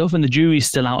monetize this stuff, and the jury's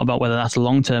still out about whether that's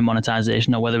long-term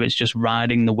monetization or whether it's just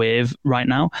riding the wave right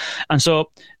now. And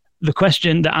so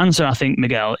the answer, I think,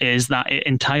 Miguel, is that it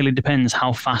entirely depends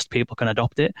how fast people can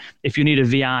adopt it. If you need a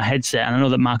VR headset, and I know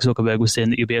that Mark Zuckerberg was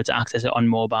saying that you'll be able to access it on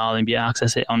mobile and be able to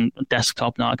access it on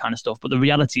desktop and all that kind of stuff, but the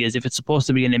reality is, if it's supposed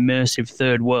to be an immersive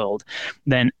third world,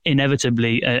 then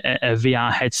inevitably a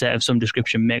VR headset of some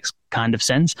description makes kind of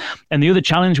sense. And the other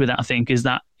challenge with that, I think, is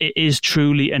that it is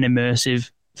truly an immersive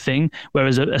thing,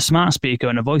 whereas a smart speaker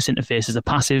and a voice interface is a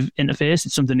passive interface.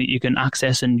 It's something that you can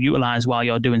access and utilize while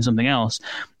you're doing something else.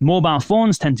 Mobile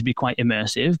phones tend to be quite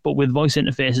immersive, but with voice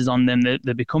interfaces on them,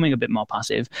 they're becoming a bit more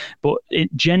passive. But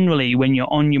generally, when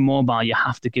you're on your mobile, you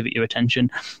have to give it your attention.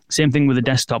 Same thing with the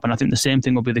desktop, and I think the same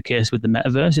thing will be the case with the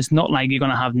metaverse. It's not like you're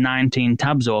going to have 19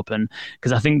 tabs open,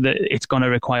 because I think that it's going to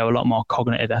require a lot more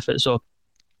cognitive effort. So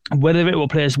whether it will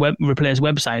replace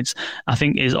websites, I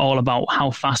think, is all about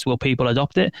how fast will people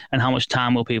adopt it and how much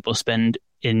time will people spend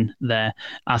in there.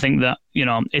 I think that,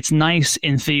 it's nice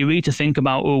in theory to think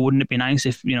about, wouldn't it be nice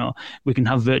if, we can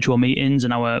have virtual meetings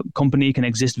and our company can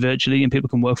exist virtually and people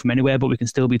can work from anywhere, but we can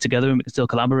still be together and we can still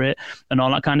collaborate and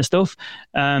all that kind of stuff.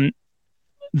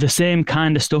 The same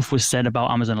kind of stuff was said about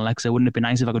Amazon Alexa. Wouldn't it be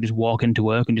nice if I could just walk into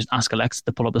work and just ask Alexa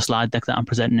to pull up the slide deck that I'm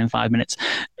presenting in 5 minutes?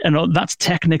 And that's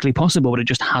technically possible, but it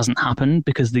just hasn't happened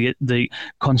because the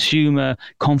consumer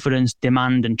confidence,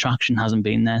 demand, and traction hasn't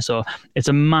been there. So it's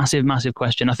a massive, massive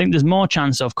question. I think there's more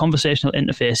chance of conversational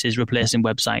interfaces replacing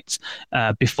websites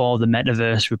before the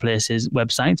metaverse replaces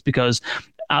websites, because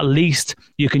at least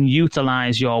you can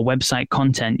utilize your website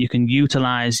content. You can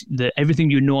utilize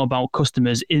everything you know about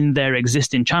customers in their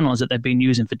existing channels that they've been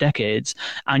using for decades,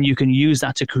 and you can use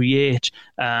that to create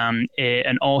an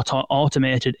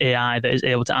automated AI that is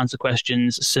able to answer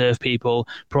questions, serve people,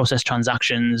 process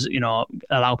transactions,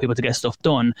 allow people to get stuff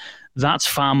done. That's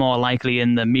far more likely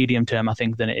in the medium term, I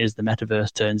think, than it is the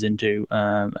metaverse turns into,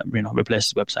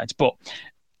 replaces websites. But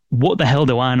what the hell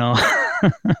do I know?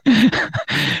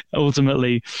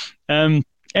 Ultimately.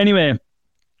 Anyway,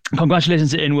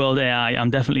 congratulations to InWorld AI. I'm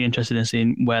definitely interested in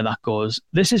seeing where that goes.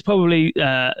 This is probably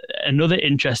another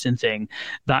interesting thing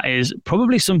that is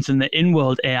probably something that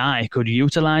InWorld AI could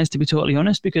utilize, to be totally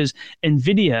honest, because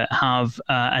NVIDIA have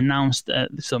announced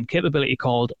some capability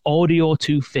called Audio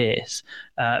to Face.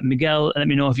 Miguel, let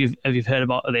me know if you've heard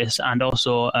about this, and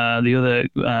also the other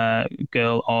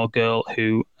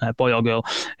boy or girl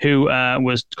who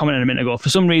was commenting a minute ago. For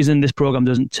some reason, this program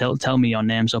doesn't tell me your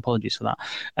name, so apologies for that.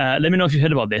 Let me know if you've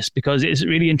heard about this, because it's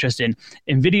really interesting.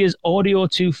 NVIDIA's Audio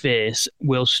to Face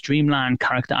will streamline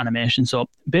character animation. So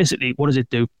basically, what does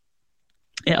it do?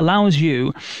 It allows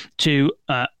you to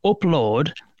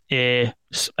upload a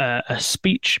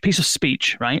piece of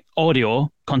speech, right?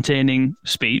 Audio containing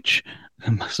speech.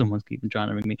 Someone's keeping trying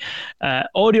to ring me.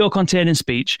 Audio containing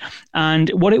speech. And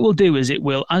what it will do is it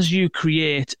will, as you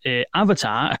create an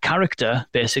avatar, a character,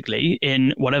 basically,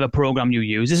 in whatever program you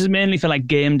use. This is mainly for like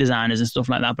game designers and stuff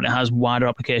like that, but it has wider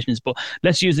applications. But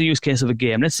let's use the use case of a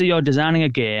game. Let's say you're designing a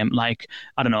game like,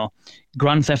 I don't know,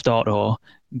 Grand Theft Auto.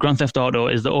 Grand Theft Auto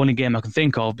is the only game I can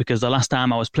think of, because the last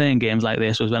time I was playing games like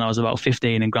this was when I was about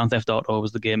 15 and Grand Theft Auto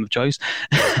was the game of choice.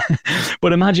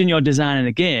 But imagine you're designing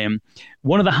a game.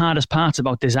 One of the hardest parts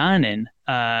about designing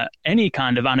any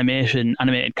kind of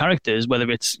animated characters,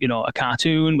 whether it's a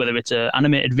cartoon, whether it's an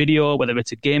animated video, whether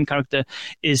it's a game character,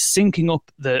 is syncing up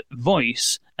the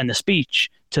voice and the speech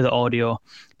to the audio.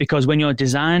 Because when you're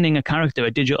designing a character,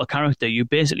 a digital character, you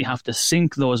basically have to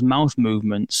sync those mouth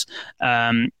movements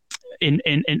in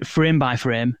frame by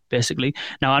frame, basically.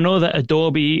 Now, I know that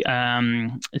Adobe,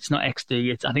 it's not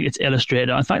XD, I think it's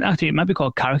Illustrator. In fact, actually, it might be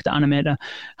called Character Animator,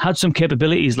 had some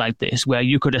capabilities like this where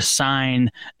you could assign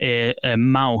a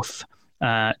mouth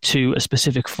to a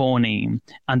specific phoneme,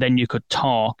 and then you could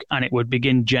talk and it would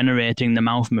begin generating the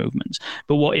mouth movements.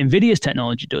 But what NVIDIA's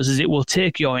technology does is it will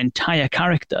take your entire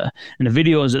character, and the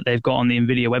videos that they've got on the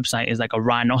NVIDIA website is like a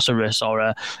rhinoceros or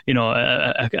a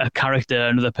character,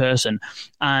 another person,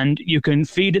 and you can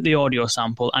feed it the audio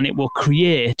sample and it will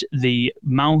create the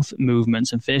mouth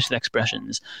movements and facial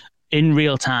expressions in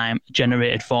real time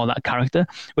generated for that character,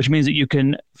 which means that you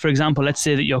can, for example, let's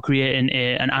say that you're creating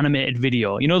an animated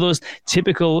video. Those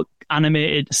typical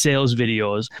animated sales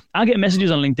videos. I get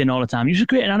messages on LinkedIn all the time. You should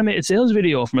create an animated sales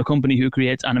video from a company who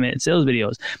creates animated sales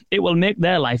videos. It will make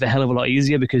their life a hell of a lot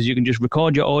easier, because you can just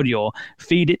record your audio,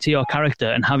 feed it to your character,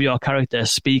 and have your character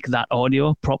speak that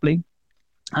audio properly.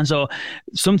 And so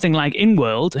something like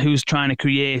InWorld, who's trying to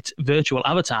create virtual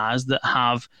avatars that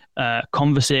have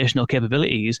conversational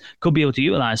capabilities, could be able to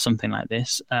utilize something like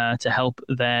this to help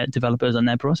their developers and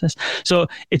their process. So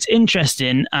it's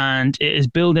interesting, and it is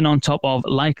building on top of,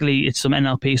 likely, it's some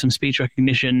NLP, some speech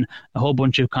recognition, a whole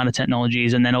bunch of kind of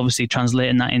technologies, and then obviously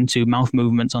translating that into mouth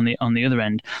movements on the other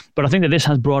end. But I think that this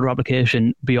has broader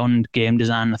application beyond game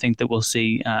design. I think that we'll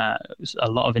see a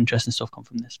lot of interesting stuff come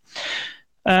from this.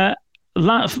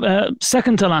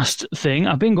 Second to last thing,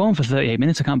 I've been going for 38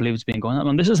 minutes. I can't believe it's been going that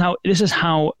long. This is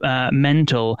how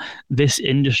mental this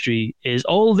industry is.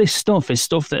 All this stuff is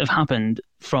stuff that have happened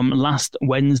from last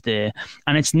Wednesday,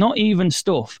 and it's not even it's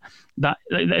not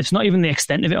even the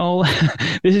extent of it all.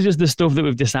 This is just the stuff that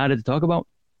we've decided to talk about.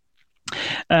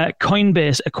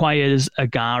 Coinbase acquires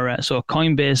Agara. So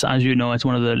Coinbase, as you know, it's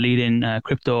one of the leading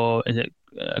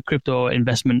crypto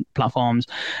investment platforms,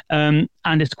 and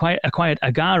it's acquired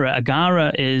Agara.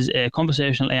 Agara is a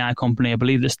conversational AI company, I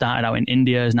believe, that started out in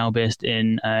India, is now based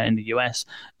in the US,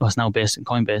 or it's now based in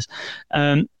Coinbase.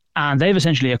 And they've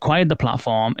essentially acquired the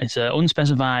platform. It's an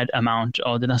unspecified amount,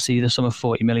 or did I see the sum of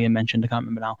 40 million mentioned? I can't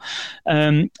remember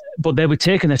now. But they were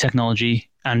taking the technology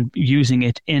and using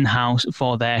it in-house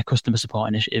for their customer support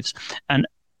initiatives. And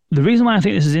the reason why I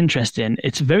think this is interesting,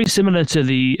 it's very similar to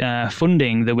the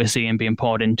funding that we're seeing being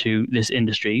poured into this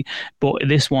industry, but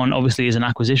this one obviously is an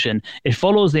acquisition. It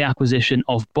follows the acquisition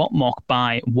of Botmock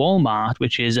by Walmart,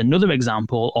 which is another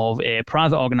example of a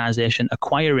private organization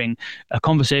acquiring a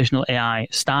conversational AI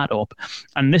startup.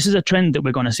 And this is a trend that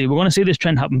we're going to see. We're going to see this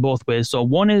trend happen both ways. So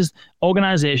one is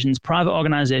organizations, private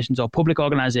organizations or public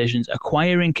organizations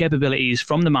acquiring capabilities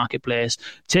from the marketplace,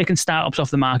 taking startups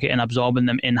off the market and absorbing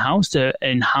them in-house to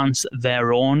enhance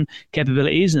their own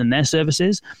capabilities and their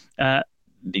services.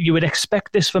 You would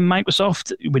expect this from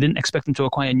Microsoft. We didn't expect them to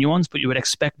acquire Nuance, but you would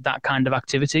expect that kind of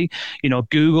activity.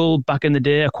 Google back in the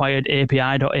day acquired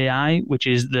API.ai, which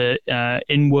is the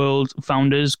in-world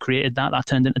founders created that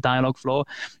turned into Dialogflow.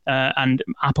 And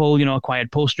Apple,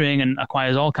 acquired Pullstring and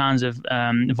acquires all kinds of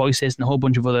voices and a whole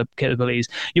bunch of other capabilities.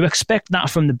 You expect that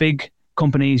from the big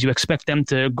companies. You expect them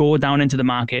to go down into the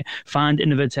market, find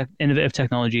innovative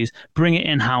technologies, bring it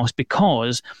in-house,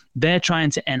 because they're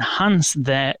trying to enhance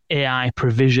their AI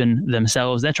provision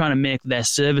themselves. They're trying to make their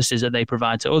services that they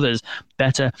provide to others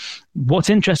better. What's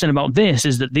interesting about this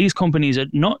is that these companies are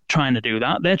not trying to do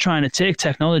that. They're trying to take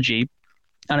technology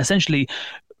and essentially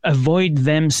avoid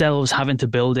themselves having to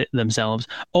build it themselves,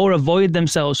 or avoid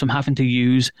themselves from having to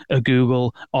use a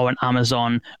Google or an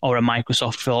Amazon or a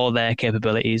Microsoft for all their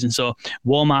capabilities. And so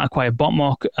Walmart acquired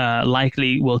Botmock,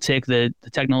 likely will take the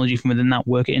technology from within that,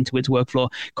 work it into its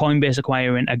workflow. Coinbase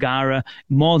acquiring Agara,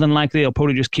 more than likely they'll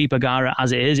probably just keep Agara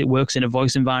as it is. It works in a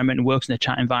voice environment, it works in a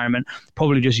chat environment,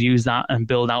 probably just use that and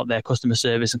build out their customer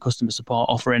service and customer support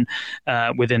offering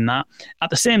within that.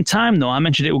 At the same time, though, I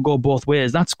mentioned it will go both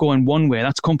ways. That's going one way.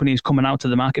 That's companies coming out to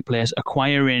the marketplace,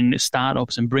 acquiring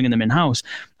startups and bringing them in-house.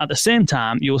 At the same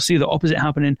time, you'll see the opposite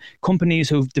happening. Companies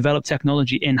who've developed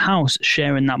technology in-house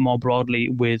sharing that more broadly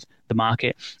with the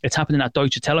market. It's happening at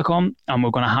Deutsche Telekom, and we're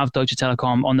going to have Deutsche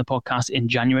Telekom on the podcast in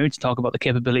January to talk about the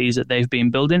capabilities that they've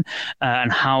been building and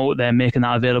how they're making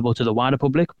that available to the wider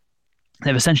public.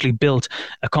 They've essentially built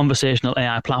a conversational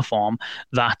AI platform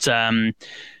that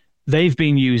they've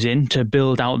been using to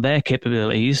build out their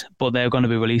capabilities, but they're going to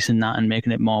be releasing that and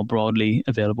making it more broadly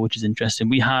available, which is interesting.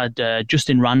 We had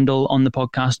Justin Randall on the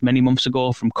podcast many months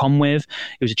ago from Comwave.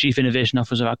 He was a chief innovation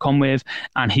officer at Comwave,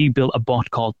 and he built a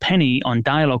bot called Penny on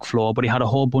Dialogflow, but he had a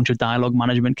whole bunch of dialogue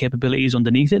management capabilities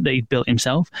underneath it that he'd built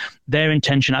himself. Their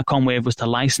intention at Comwave was to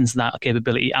license that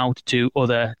capability out to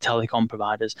other telecom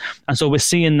providers. And so we're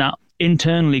seeing that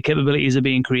internally capabilities are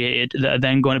being created that are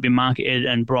then going to be marketed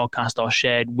and broadcast or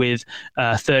shared with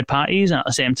third parties, and at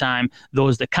the same time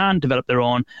those that can develop their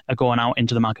own are going out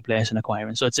into the marketplace and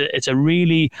acquiring. So it's a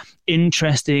really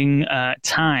interesting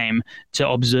time to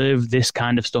observe this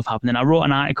kind of stuff happening. I wrote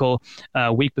an article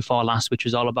week before last which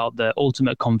was all about the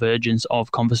ultimate convergence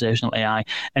of conversational AI,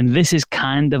 and this is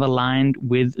kind of aligned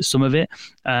with some of it.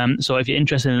 So if you're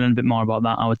interested in a little bit more about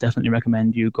that, I would definitely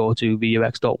recommend you go to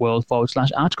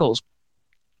vux.world/articles.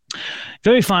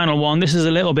 Very final one. This is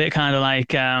a little bit kind of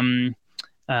like,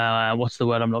 what's the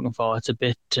word I'm looking for? It's a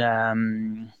bit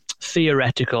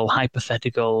theoretical,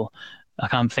 hypothetical. I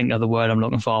can't think of the word I'm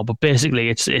looking for, but basically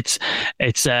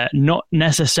it's not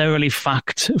necessarily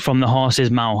fact from the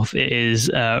horse's mouth. It is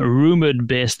rumored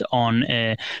based on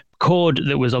a code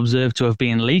that was observed to have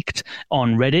been leaked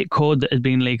on Reddit, code that had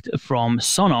been leaked from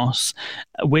Sonos,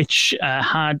 which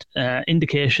had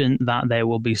indication that there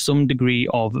will be some degree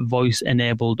of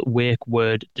voice-enabled wake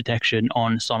word detection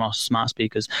on Sonos smart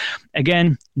speakers.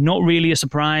 Again, not really a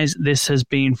surprise. This has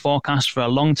been forecast for a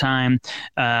long time.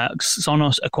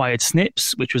 Sonos acquired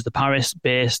Snips, which was the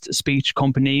Paris-based speech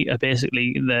company.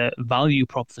 Basically, the value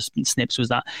prop for Snips was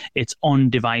that it's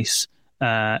on-device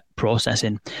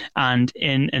processing. And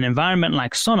in an environment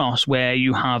like Sonos, where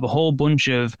you have a whole bunch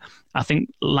of, I think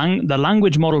the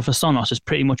language model for Sonos has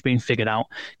pretty much been figured out,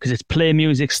 because it's play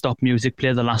music, stop music,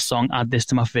 play the last song, add this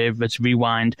to my favorites,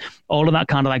 rewind, all of that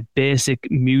kind of like basic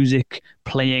music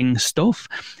playing stuff.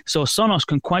 So Sonos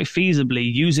can quite feasibly,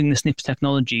 using the Snips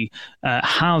technology,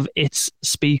 have its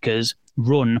speakers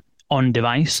run on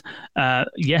device.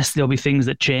 Yes, there'll be things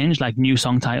that change, like new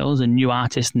song titles and new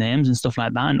artist names and stuff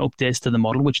like that, and updates to the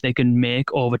model, which they can make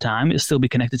over time. It'll still be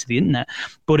connected to the internet,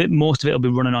 but most of it will be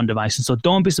running on device. And so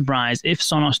don't be surprised if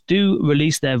Sonos do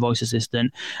release their voice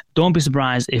assistant. Don't be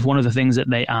surprised if one of the things that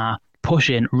they are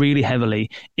pushing really heavily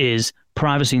is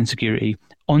privacy and security,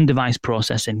 on-device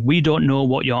processing. We don't know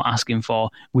what you're asking for.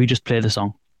 We just play the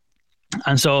song.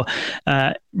 And so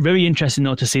very interesting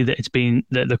though to see that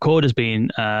the code has been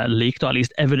leaked, or at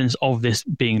least evidence of this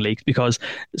being leaked, because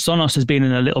Sonos has been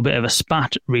in a little bit of a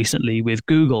spat recently with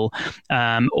Google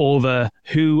over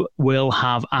who will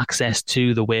have access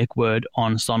to the wake word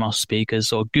on Sonos speakers.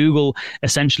 So Google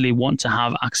essentially want to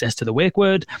have access to the wake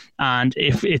word, and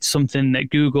if it's something that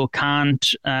Google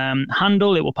can't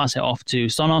handle, it will pass it off to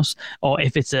Sonos, or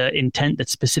if it's an intent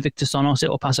that's specific to Sonos, it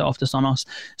will pass it off to Sonos.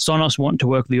 Sonos want to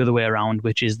work the other way around,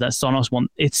 which is that Sonos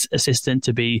want its assistant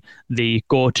to be the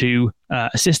go-to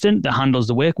assistant that handles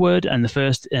the wake word and the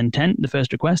first intent, the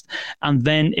first request. And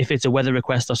then if it's a weather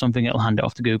request or something, it'll hand it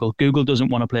off to Google. Google doesn't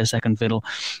want to play second fiddle,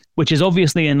 which is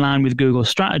obviously in line with Google's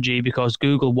strategy, because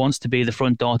Google wants to be the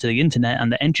front door to the internet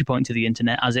and the entry point to the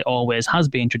internet, as it always has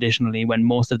been traditionally when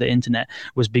most of the internet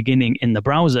was beginning in the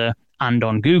browser and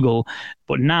on Google.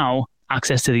 But now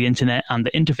access to the internet and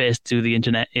the interface to the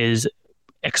internet is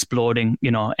exploding.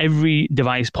 Every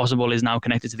device possible is now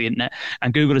connected to the internet,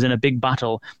 and Google is in a big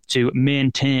battle to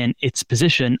maintain its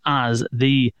position as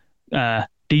the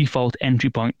default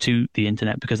entry point to the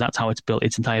internet, because that's how it's built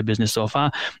its entire business so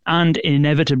far. And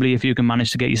inevitably, if you can manage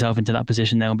to get yourself into that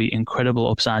position, there'll be incredible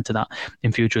upside to that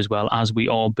in future as well, as we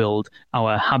all build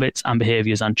our habits and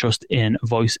behaviors and trust in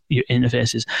voice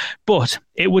interfaces. But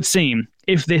it would seem,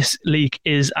 if this leak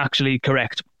is actually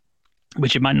correct,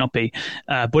 which it might not be,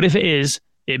 but if it is,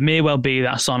 it may well be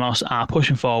that Sonos are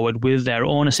pushing forward with their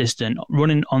own assistant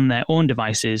running on their own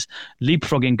devices,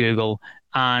 leapfrogging Google.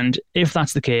 And if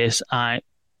that's the case,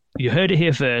 you heard it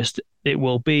here first, it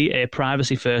will be a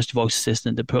privacy-first voice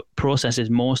assistant that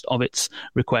processes most of its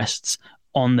requests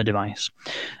on the device.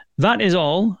 That is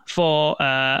all for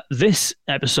this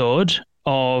episode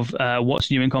of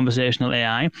What's New in Conversational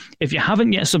AI. If you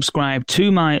haven't yet subscribed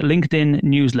to my LinkedIn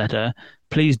newsletter,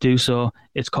 please do so.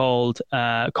 It's called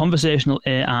Conversational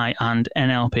AI and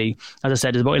NLP. As I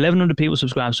said, there's about 1,100 people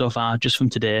subscribed so far just from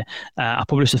today. I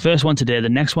published the first one today. The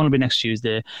next one will be next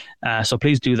Tuesday. So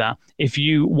please do that. If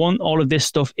you want all of this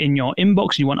stuff in your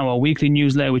inbox, you want our weekly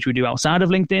newsletter, which we do outside of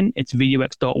LinkedIn, it's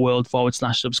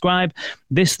vux.world/subscribe.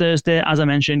 This Thursday, as I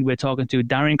mentioned, we're talking to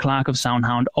Darren Clark of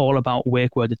SoundHound all about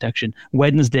wake word detection.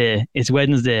 Wednesday. It's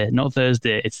Wednesday, not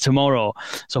Thursday. It's tomorrow.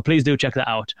 So please do check that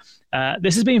out.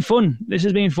 This has been fun.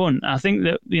 I think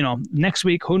that, next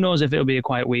week, who knows if it'll be a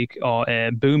quiet week or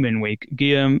a booming week.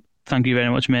 Guillaume, thank you very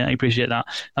much, mate. I appreciate that.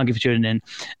 Thank you for tuning in.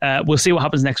 We'll see what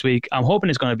happens next week. I'm hoping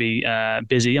it's going to be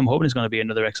busy. I'm hoping it's going to be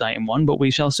another exciting one, but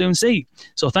we shall soon see.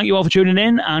 So thank you all for tuning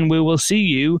in, and we will see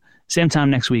you same time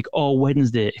next week, or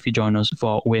Wednesday, if you join us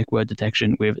for Wake Word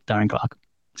Detection with Darren Clark.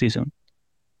 See you soon.